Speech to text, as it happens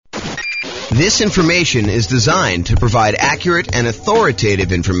This information is designed to provide accurate and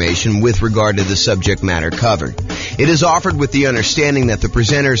authoritative information with regard to the subject matter covered. It is offered with the understanding that the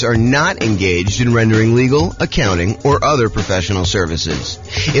presenters are not engaged in rendering legal, accounting, or other professional services.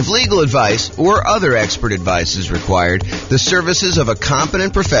 If legal advice or other expert advice is required, the services of a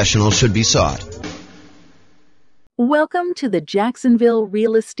competent professional should be sought. Welcome to the Jacksonville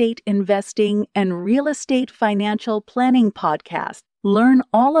Real Estate Investing and Real Estate Financial Planning Podcast. Learn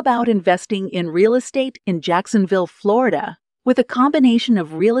all about investing in real estate in Jacksonville, Florida, with a combination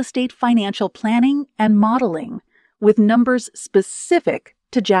of real estate financial planning and modeling, with numbers specific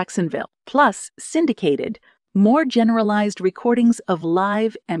to Jacksonville, plus syndicated, more generalized recordings of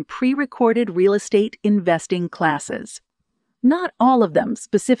live and pre-recorded real estate investing classes. Not all of them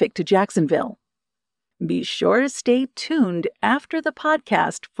specific to Jacksonville. Be sure to stay tuned after the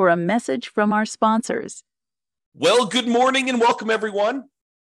podcast for a message from our sponsors. Well, good morning and welcome, everyone.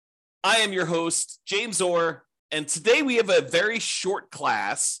 I am your host, James Orr, and today we have a very short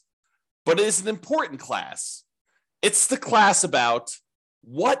class, but it is an important class. It's the class about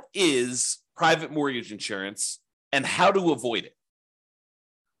what is private mortgage insurance and how to avoid it.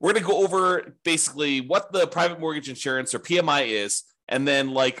 We're going to go over basically what the private mortgage insurance or PMI is, and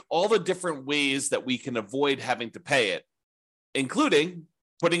then like all the different ways that we can avoid having to pay it, including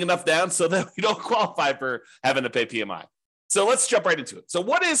putting enough down so that we don't qualify for having to pay PMI. So let's jump right into it. So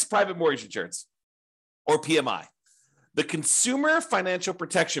what is private mortgage insurance or PMI? The Consumer Financial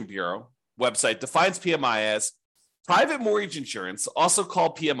Protection Bureau website defines PMI as private mortgage insurance, also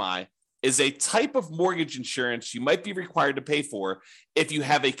called PMI, is a type of mortgage insurance you might be required to pay for if you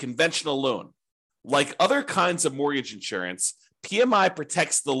have a conventional loan. Like other kinds of mortgage insurance, PMI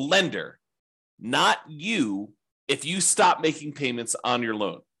protects the lender, not you, if you stop making payments on your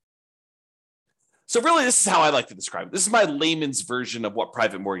loan. So really, this is how I like to describe it. This is my layman's version of what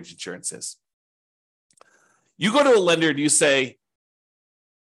private mortgage insurance is. You go to a lender and you say,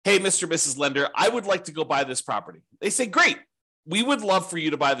 hey, Mr. and Mrs. Lender, I would like to go buy this property. They say, great, we would love for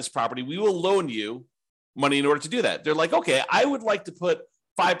you to buy this property. We will loan you money in order to do that. They're like, okay, I would like to put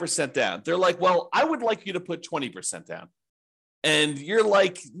 5% down. They're like, well, I would like you to put 20% down. And you're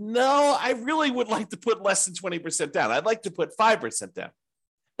like, no, I really would like to put less than 20% down. I'd like to put 5% down.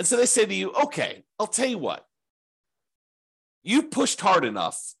 And so they say to you, okay, I'll tell you what. You pushed hard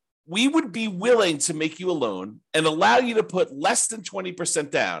enough. We would be willing to make you a loan and allow you to put less than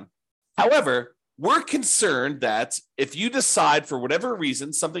 20% down. However, we're concerned that if you decide for whatever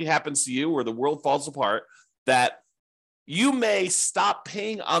reason, something happens to you or the world falls apart, that you may stop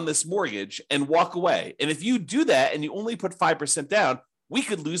paying on this mortgage and walk away. And if you do that and you only put 5% down, we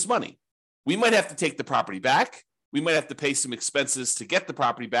could lose money. We might have to take the property back. We might have to pay some expenses to get the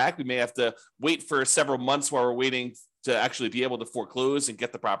property back. We may have to wait for several months while we're waiting to actually be able to foreclose and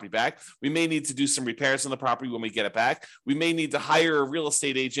get the property back. We may need to do some repairs on the property when we get it back. We may need to hire a real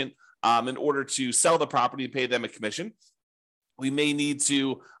estate agent in order to sell the property and pay them a commission. We may need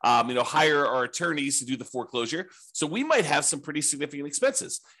to, hire our attorneys to do the foreclosure. So we might have some pretty significant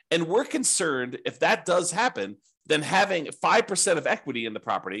expenses. And we're concerned if that does happen, then having 5% of equity in the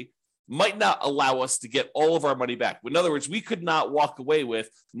property might not allow us to get all of our money back. In other words, we could not walk away with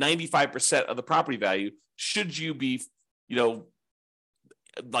 95% of the property value should you be,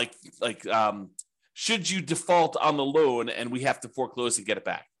 should you default on the loan and we have to foreclose and get it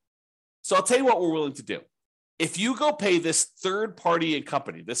back. So I'll tell you what we're willing to do. If you go pay this third-party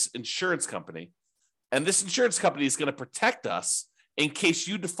company, this insurance company, and this insurance company is going to protect us in case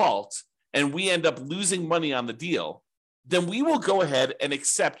you default and we end up losing money on the deal, then we will go ahead and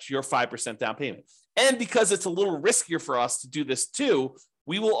accept your 5% down payment. And because it's a little riskier for us to do this too,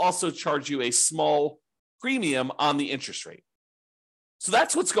 we will also charge you a small premium on the interest rate. So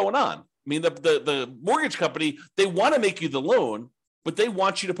that's what's going on. I mean, the mortgage company, they want to make you the loan, but they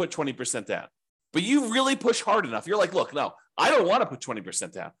want you to put 20% down. But you really push hard enough. You're like, look, no, I don't want to put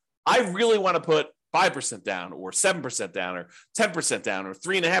 20% down. I really want to put 5% down or 7% down or 10% down or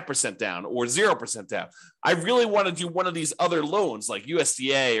 3.5% down or 0% down. I really want to do one of these other loans like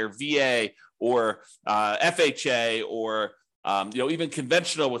USDA or VA or FHA or even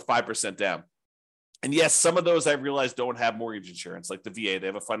conventional with 5% down. And yes, some of those I realize don't have mortgage insurance, like the VA. They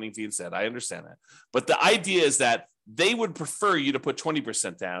have a funding fee instead. I understand that. But the idea is that they would prefer you to put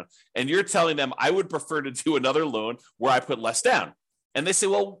 20% down. And you're telling them, I would prefer to do another loan where I put less down. And they say,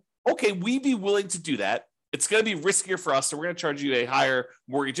 well, okay, we'd be willing to do that. It's going to be riskier for us. So we're going to charge you a higher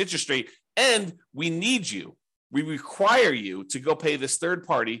mortgage interest rate. And we need you. We require you to go pay this third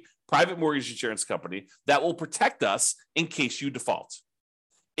party private mortgage insurance company that will protect us in case you default.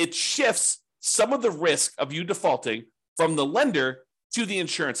 It shifts some of the risk of you defaulting from the lender to the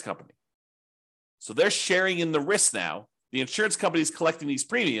insurance company. So they're sharing in the risk now. The insurance company is collecting these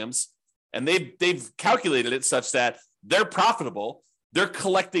premiums, and they've calculated it such that they're profitable. They're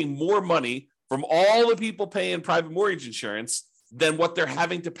collecting more money from all the people paying private mortgage insurance than what they're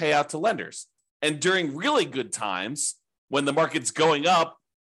having to pay out to lenders. And during really good times, when the market's going up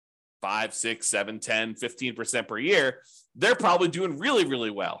 5, 6, 7, 10, 15% per year, they're probably doing really, really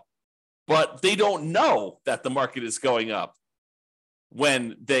well. But they don't know that the market is going up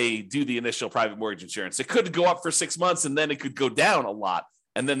when they do the initial private mortgage insurance. It could go up for 6 months and then it could go down a lot.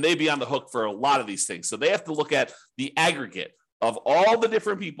 And then they'd be on the hook for a lot of these things. So they have to look at the aggregate of all the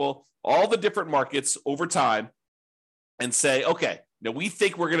different people, all the different markets over time and say, okay, now we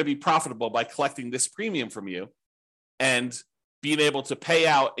think we're going to be profitable by collecting this premium from you and being able to pay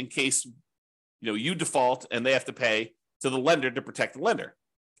out in case you default and they have to pay to the lender to protect the lender.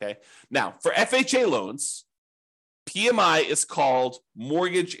 Okay. Now, for FHA loans, PMI is called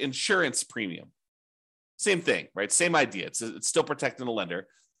mortgage insurance premium. Same thing, right? Same idea. It's still protecting the lender.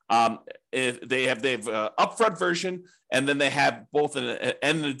 They have upfront version, and then they have both, and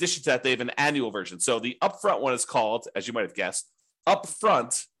in addition to that, they have an annual version. So the upfront one is called, as you might have guessed,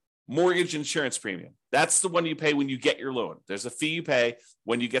 upfront mortgage insurance premium. That's the one you pay when you get your loan. There's a fee you pay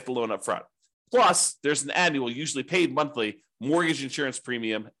when you get the loan upfront. Plus, there's an annual, usually paid monthly, mortgage insurance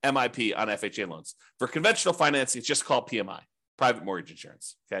premium, MIP, on FHA loans. For conventional financing, it's just called PMI, private mortgage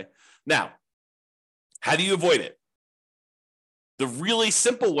insurance. Okay. Now, how do you avoid it? The really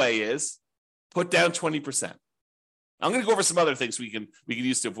simple way is put down 20%. I'm going to go over some other things we can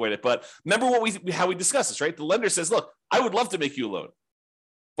use to avoid it. But remember how we discussed this, right? The lender says, look, I would love to make you a loan,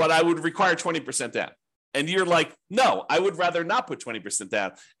 but I would require 20% down. And you're like, no, I would rather not put 20%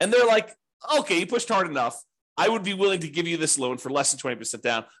 down. And they're like, okay, you pushed hard enough. I would be willing to give you this loan for less than 20%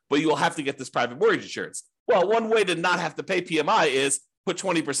 down, but you will have to get this private mortgage insurance. Well, one way to not have to pay PMI is put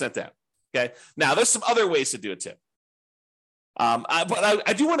 20% down. Okay. Now, there's some other ways to do it too. But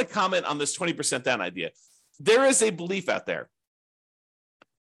I do want to comment on this 20% down idea. There is a belief out there,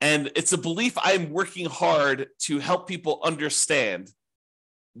 and it's a belief I'm working hard to help people understand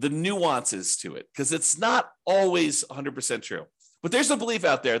the nuances to it, because it's not always 100% true. But there's a belief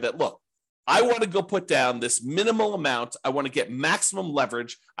out there that, look, I want to go put down this minimal amount. I want to get maximum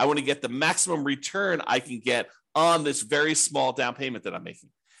leverage. I want to get the maximum return I can get on this very small down payment that I'm making.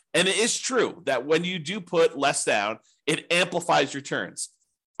 And it is true that when you do put less down, it amplifies returns.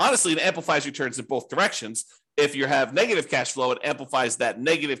 Honestly, it amplifies returns in both directions. If you have negative cash flow, it amplifies that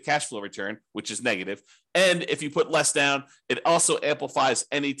negative cash flow return, which is negative. And if you put less down, it also amplifies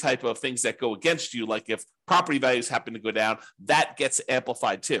any type of things that go against you. Like if property values happen to go down, that gets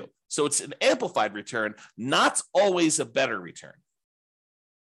amplified too. So it's an amplified return, not always a better return.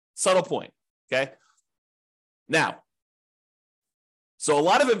 Subtle point, okay? Now, so a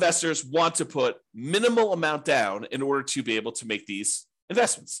lot of investors want to put minimal amount down in order to be able to make these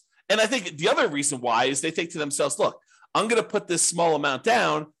investments. And I think the other reason why is they think to themselves, look, I'm going to put this small amount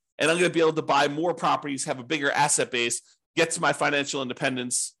down and I'm going to be able to buy more properties, have a bigger asset base, get to my financial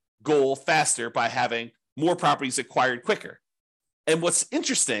independence goal faster by having more properties acquired quicker. And what's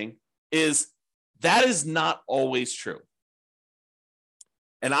interesting is that is not always true.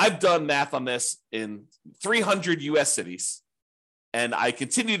 And I've done math on this in 300 US cities. And I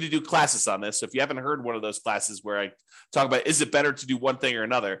continue to do classes on this. So if you haven't heard one of those classes where I talk about, is it better to do one thing or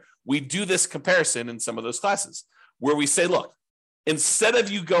another? We do this comparison in some of those classes where we say, look, instead of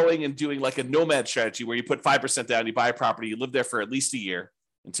you going and doing like a nomad strategy where you put 5% down, you buy a property, you live there for at least a year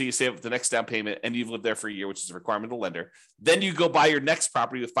until you save up the next down payment and you've lived there for a year, which is a requirement of the lender. Then you go buy your next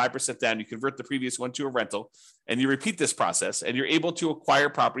property with 5% down, you convert the previous one to a rental, and you repeat this process, and you're able to acquire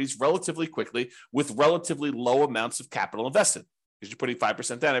properties relatively quickly with relatively low amounts of capital invested. Because you're putting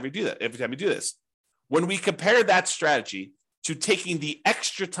 5% down every time you do this. When we compare that strategy to taking the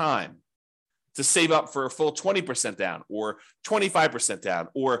extra time to save up for a full 20% down or 25% down,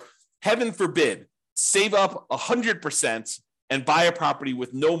 or heaven forbid, save up 100% and buy a property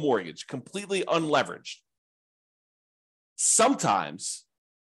with no mortgage, completely unleveraged, sometimes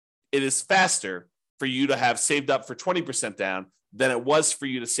it is faster for you to have saved up for 20% down than it was for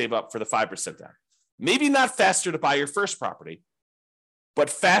you to save up for the 5% down. Maybe not faster to buy your first property, but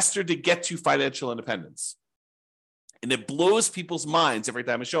faster to get to financial independence. And it blows people's minds every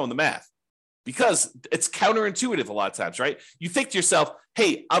time I show them the math because it's counterintuitive a lot of times, right? You think to yourself,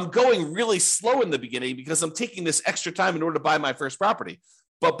 hey, I'm going really slow in the beginning because I'm taking this extra time in order to buy my first property.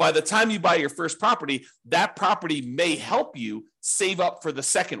 But by the time you buy your first property, that property may help you save up for the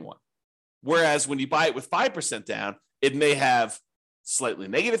second one. Whereas when you buy it with 5% down, it may have slightly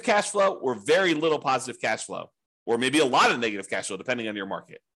negative cash flow or very little positive cash flow, or maybe a lot of negative cash flow, depending on your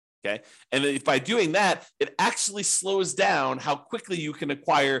market. Okay. And if by doing that, it actually slows down how quickly you can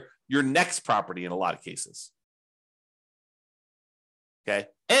acquire your next property in a lot of cases. Okay.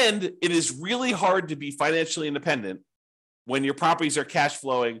 And it is really hard to be financially independent when your properties are cash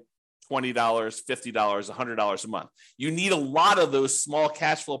flowing $20, $50, $100 a month. You need a lot of those small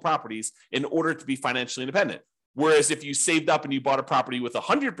cash flow properties in order to be financially independent. Whereas if you saved up and you bought a property with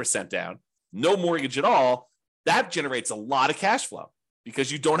 100% down, no mortgage at all, that generates a lot of cash flow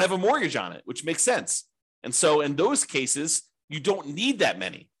because you don't have a mortgage on it, which makes sense. And so in those cases, you don't need that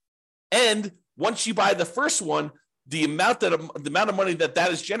many. And once you buy the first one, the amount of money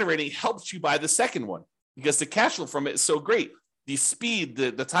that is generating helps you buy the second one because the cash flow from it is so great. The speed,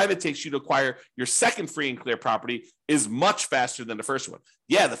 the time it takes you to acquire your second free and clear property is much faster than the first one.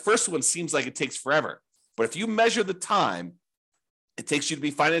 Yeah, the first one seems like it takes forever. But if you measure the time it takes you to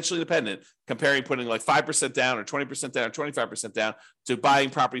be financially independent, comparing putting like 5% down or 20% down or 25% down to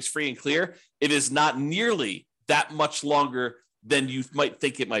buying properties free and clear, it is not nearly that much longer than you might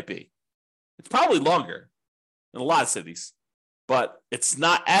think it might be. It's probably longer in a lot of cities, but it's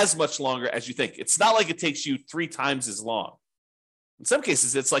not as much longer as you think. It's not like it takes you 3 times as long. In some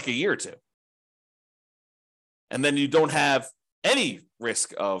cases, it's like a year or two. And then you don't have any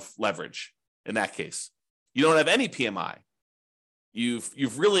risk of leverage in that case. You don't have any PMI.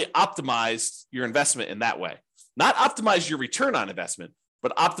 You've really optimized your investment in that way. Not optimize your return on investment,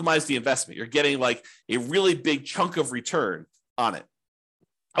 but optimize the investment. You're getting like a really big chunk of return on it.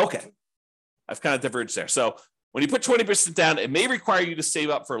 Okay. I've kind of diverged there. So when you put 20% down, it may require you to save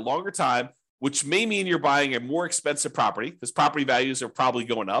up for a longer time, which may mean you're buying a more expensive property because property values are probably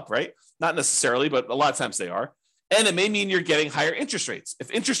going up, right? Not necessarily, but a lot of times they are. And it may mean you're getting higher interest rates.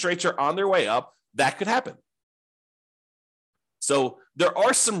 If interest rates are on their way up, that could happen. So there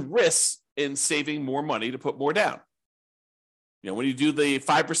are some risks in saving more money to put more down. You know, when you do the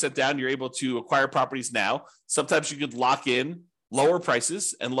 5% down, you're able to acquire properties now. Sometimes you could lock in lower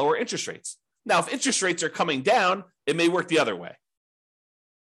prices and lower interest rates. Now, if interest rates are coming down, it may work the other way.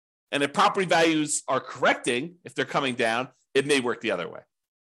 And if property values are correcting, if they're coming down, it may work the other way.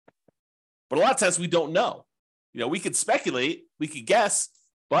 But a lot of times we don't know. You know, we could speculate, we could guess,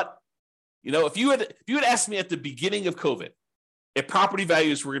 but you know, if you had asked me at the beginning of COVID if property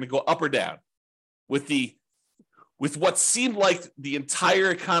values were going to go up or down with what seemed like the entire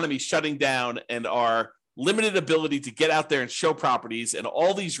economy shutting down and our limited ability to get out there and show properties and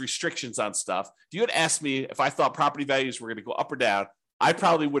all these restrictions on stuff, if you had asked me if I thought property values were going to go up or down, I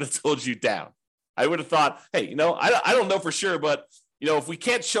probably would have told you down. I would have thought, hey, you know, I don't know for sure, but you know, if we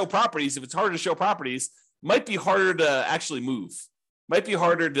can't show properties, if it's harder to show properties, might be harder to actually move. Might be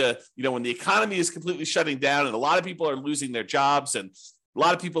harder to, you know, when the economy is completely shutting down and a lot of people are losing their jobs and a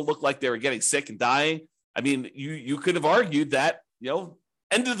lot of people look like they were getting sick and dying. I mean, you could have argued that, you know,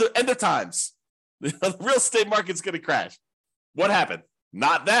 end of times, the real estate market's going to crash. What happened?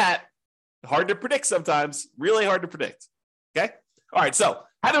 Not that. Hard to predict sometimes. Really hard to predict. Okay. All right. So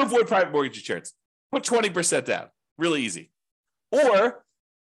how to avoid private mortgage insurance? Put 20% down. Really easy. Or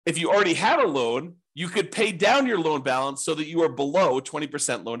if you already have a loan, you could pay down your loan balance so that you are below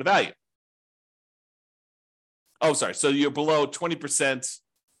 20% loan to value. Oh, sorry. So you're below 20%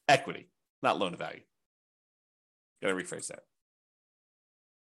 equity, not loan to value. Got to rephrase that.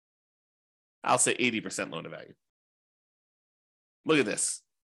 I'll say 80% loan to value. Look at this.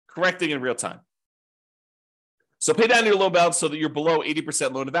 Correcting in real time. So pay down your loan balance so that you're below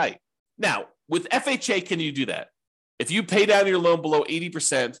 80% loan to value. Now, with FHA, can you do that? If you pay down your loan below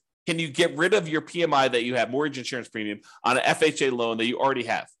 80%, can you get rid of your PMI that you have, mortgage insurance premium, on an FHA loan that you already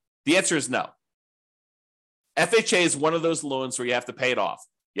have? The answer is no. FHA is one of those loans where you have to pay it off.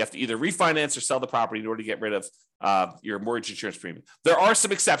 You have to either refinance or sell the property in order to get rid of your mortgage insurance premium. There are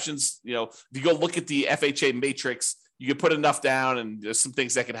some exceptions. You know, if you go look at the FHA matrix, you can put enough down, and there's some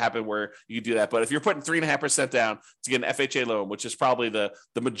things that can happen where you can do that. But if you're putting 3.5% down to get an FHA loan, which is probably the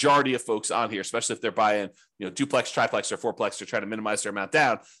majority of folks on here, especially if they're buying, you know, duplex, triplex, or fourplex, or trying to minimize their amount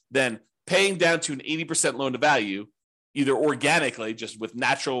down, then paying down to an 80% loan to value, either organically, just with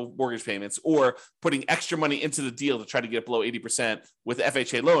natural mortgage payments, or putting extra money into the deal to try to get below 80% with the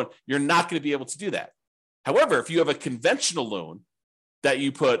FHA loan, you're not going to be able to do that. However, if you have a conventional loan that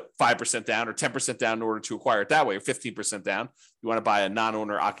you put 5% down or 10% down in order to acquire it that way, or 15% down, you want to buy a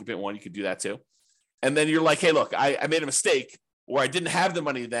non-owner occupant one, you could do that too. And then you're like, hey, look, I made a mistake, or I didn't have the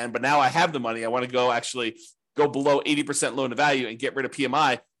money then, but now I have the money. I want to go below 80% loan to value and get rid of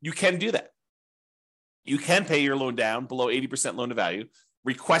PMI. You can do that. You can pay your loan down below 80% loan to value,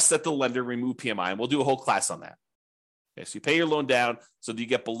 request that the lender remove PMI, and we'll do a whole class on that. Okay, so you pay your loan down so that you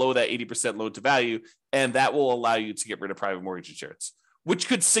get below that 80% loan to value, and that will allow you to get rid of private mortgage insurance. which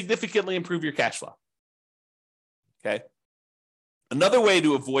could significantly improve your cash flow. Okay. Another way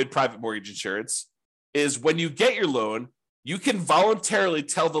to avoid private mortgage insurance is when you get your loan, you can voluntarily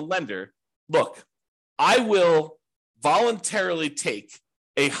tell the lender, look, I will voluntarily take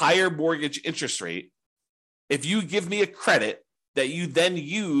a higher mortgage interest rate if you give me a credit that you then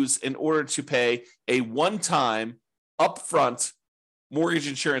use in order to pay a one-time upfront mortgage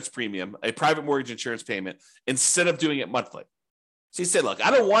insurance premium, a private mortgage insurance payment, instead of doing it monthly. So he said, look,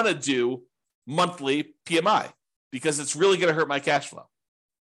 I don't want to do monthly PMI because it's really going to hurt my cash flow.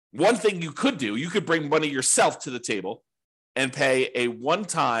 One thing you could do, you could bring money yourself to the table and pay a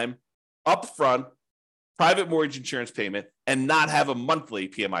one-time upfront private mortgage insurance payment and not have a monthly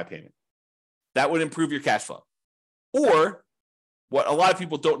PMI payment. That would improve your cash flow. Or what a lot of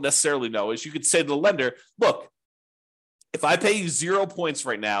people don't necessarily know is you could say to the lender, look, if I pay you 0 points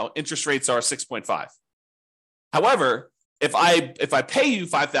right now, interest rates are 6.5. However, if I pay you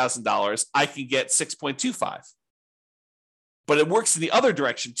 $5,000, I can get 6.25. But it works in the other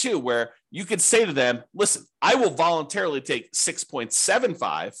direction too, where you could say to them, listen, I will voluntarily take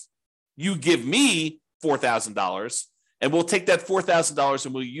 6.75. You give me $4,000, and we'll take that $4,000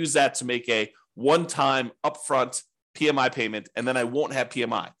 and we'll use that to make a one-time upfront PMI payment, and then I won't have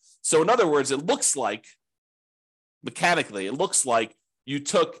PMI. So in other words, it looks like, mechanically, it looks like you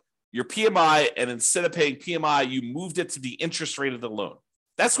took your PMI and instead of paying PMI, you moved it to the interest rate of the loan.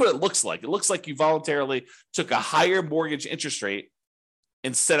 That's what it looks like. It looks like you voluntarily took a higher mortgage interest rate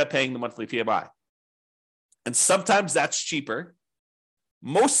instead of paying the monthly PMI. And sometimes that's cheaper.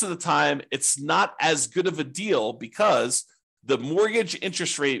 Most of the time, it's not as good of a deal because the mortgage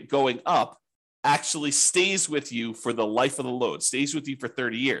interest rate going up actually stays with you for the life of the loan, stays with you for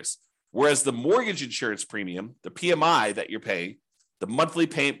 30 years. Whereas the mortgage insurance premium, the PMI that you're paying, the monthly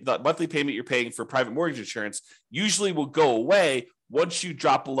payment you're paying for private mortgage insurance usually will go away once you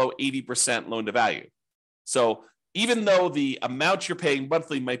drop below 80% loan to value. So even though the amount you're paying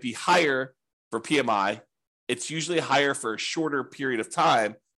monthly might be higher for PMI, it's usually higher for a shorter period of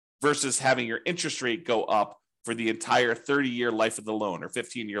time versus having your interest rate go up for the entire 30-year life of the loan or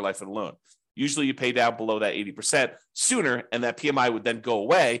 15-year life of the loan. Usually you pay down below that 80% sooner, and that PMI would then go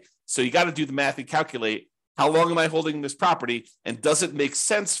away. So you got to do the math and calculate, how long am I holding this property, and does it make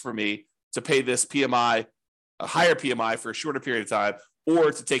sense for me to pay this PMI, a higher PMI for a shorter period of time,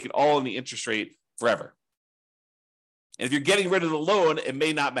 or to take it all in the interest rate forever? And if you're getting rid of the loan, it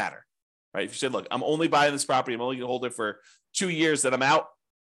may not matter, right? If you said, look, I'm only buying this property, I'm only going to hold it for 2 years, then I'm out,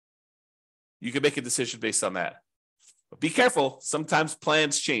 you can make a decision based on that. But be careful. Sometimes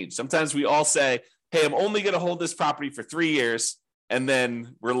plans change. Sometimes we all say, hey, I'm only going to hold this property for 3 years. And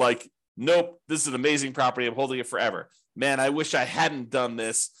then we're like, nope, this is an amazing property. I'm holding it forever. Man, I wish I hadn't done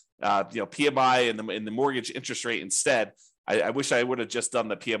this, PMI and the mortgage interest rate instead. I wish I would have just done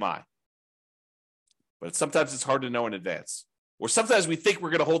the PMI. But sometimes it's hard to know in advance. Or sometimes we think we're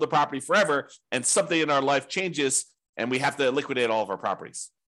going to hold the property forever and something in our life changes and we have to liquidate all of our properties.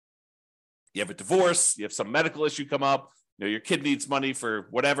 You have a divorce, you have some medical issue come up, your kid needs money for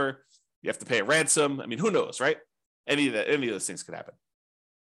whatever, you have to pay a ransom. I mean, who knows, right? Any of those things could happen.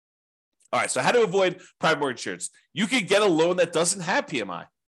 All right, so how to avoid private mortgage insurance? You could get a loan that doesn't have PMI.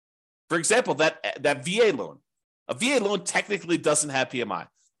 For example, that VA loan. A VA loan technically doesn't have PMI.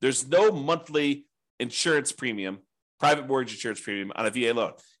 There's no monthly insurance premium, private mortgage insurance premium on a VA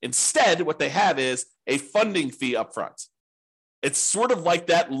loan. Instead, what they have is a funding fee up front. It's sort of like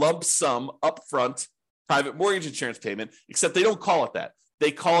that lump sum upfront private mortgage insurance payment, except they don't call it that.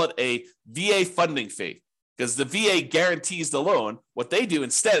 They call it a VA funding fee because the VA guarantees the loan. What they do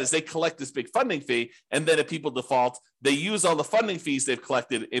instead is they collect this big funding fee, and then if people default, they use all the funding fees they've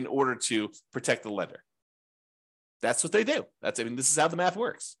collected in order to protect the lender. That's what they do. This is how the math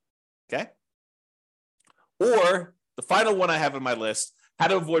works. Okay? Or the final one I have on my list, how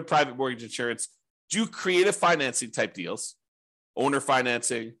to avoid private mortgage insurance, do creative financing type deals. Owner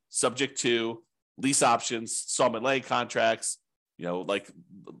financing, subject to lease options, installment loan contracts, like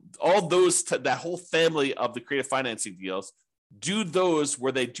all those, that whole family of the creative financing deals, do those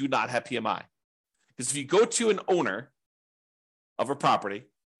where they do not have PMI. Because if you go to an owner of a property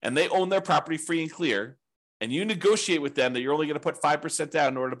and they own their property free and clear, and you negotiate with them that you're only going to put 5% down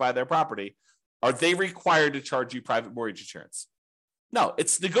in order to buy their property, are they required to charge you private mortgage insurance? No,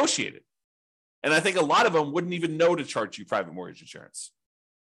 it's negotiated. And I think a lot of them wouldn't even know to charge you private mortgage insurance.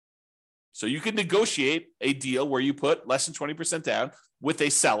 So you could negotiate a deal where you put less than 20% down with a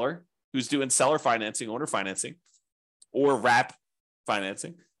seller who's doing seller financing, owner financing, or wrap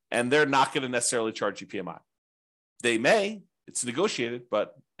financing, and they're not going to necessarily charge you PMI. They may, it's negotiated,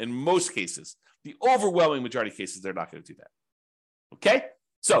 but in most cases, the overwhelming majority of cases, they're not going to do that. Okay?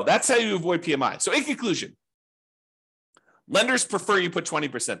 So that's how you avoid PMI. So in conclusion, lenders prefer you put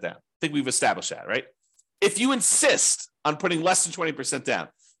 20% down. I think we've established that, right? If you insist on putting less than 20% down,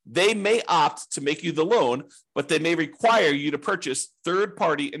 they may opt to make you the loan, but they may require you to purchase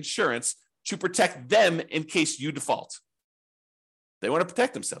third-party insurance to protect them in case you default. They want to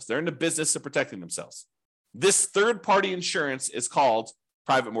protect themselves. They're in the business of protecting themselves. This third-party insurance is called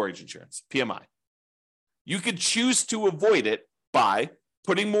private mortgage insurance, PMI. You could choose to avoid it by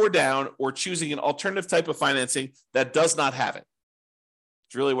putting more down or choosing an alternative type of financing that does not have it.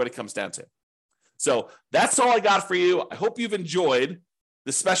 It's really what it comes down to. So that's all I got for you. I hope you've enjoyed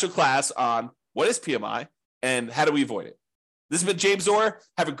this special class on what is PMI and how do we avoid it. This has been James Orr.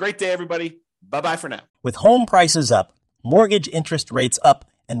 Have a great day, everybody. Bye-bye for now. With home prices up, mortgage interest rates up,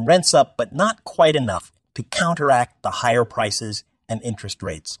 and rents up, but not quite enough to counteract the higher prices and interest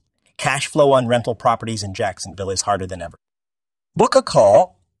rates. Cash flow on rental properties in Jacksonville is harder than ever. Book a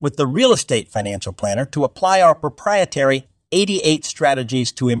call with the Real Estate Financial Planner to apply our proprietary 88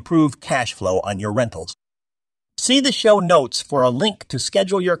 strategies to improve cash flow on your rentals. See the show notes for a link to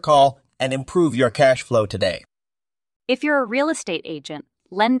schedule your call and improve your cash flow today. If you're a real estate agent,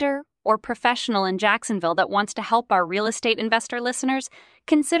 lender, or professional in Jacksonville that wants to help our real estate investor listeners,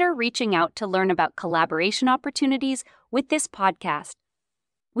 consider reaching out to learn about collaboration opportunities with this podcast.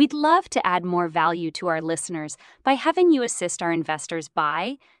 We'd love to add more value to our listeners by having you assist our investors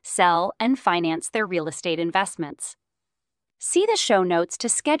buy, sell, and finance their real estate investments. See the show notes to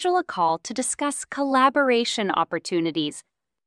schedule a call to discuss collaboration opportunities